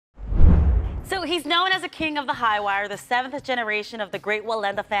So he's known as a king of the high wire, the seventh generation of the great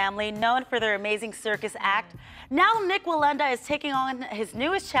Wallenda family, known for their amazing circus act. Now Nick Wallenda is taking on his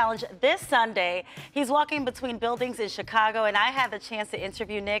newest challenge this Sunday. He's walking between buildings in Chicago, and I had the chance to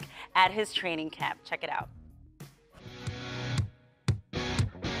interview Nick at his training camp. Check it out.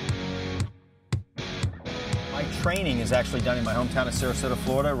 My training is actually done in my hometown of Sarasota,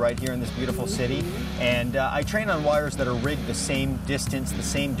 Florida, right here in this beautiful city. And I train on wires that are rigged the same distance, the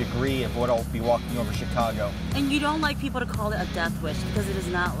same degree of what I'll be walking over Chicago. And you don't like people to call it a death wish because it is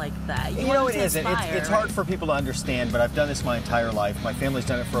not like that. You know, it isn't. It's hard for people to understand, but I've done this my entire life. My family's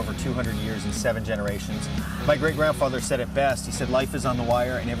done it for over 200 years in 7 generations. My great-grandfather said it best. He said, life is on the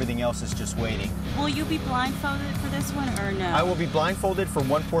wire and everything else is just waiting. Will you be blindfolded for this one or no? I will be blindfolded for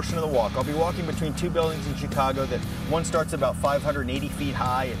one portion of the walk. I'll be walking between 2 buildings in Chicago. That one starts about 580 feet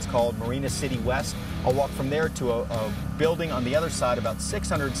high. It's called Marina City West. I'll walk from there to a building on the other side about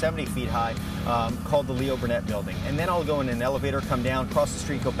 670 feet high called the Leo Burnett Building. And then I'll go in an elevator, come down, cross the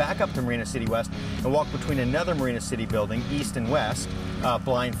street, go back up to Marina City West and walk between another Marina City building, east and west,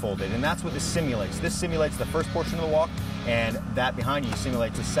 blindfolded. And that's what this simulates. This simulates the first portion of the walk, and that behind you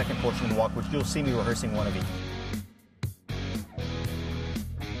simulates the second portion of the walk, which you'll see me rehearsing one of each.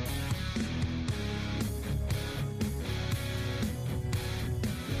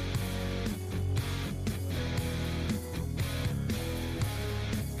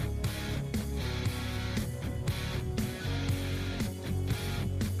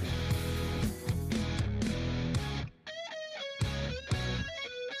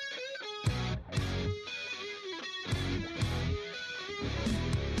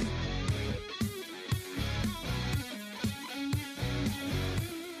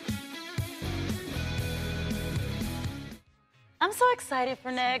 I'm so excited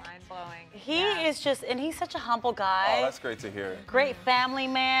for Nick. Mind-blowing. He is just, and he's such a humble guy. Oh, that's great to hear. Great family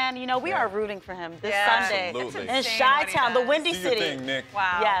man. You know, we are rooting for him this Sunday Absolutely. in Chi-Town, the Windy Do your City. thing, Nick.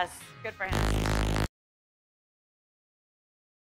 Wow. Yes. Good for him.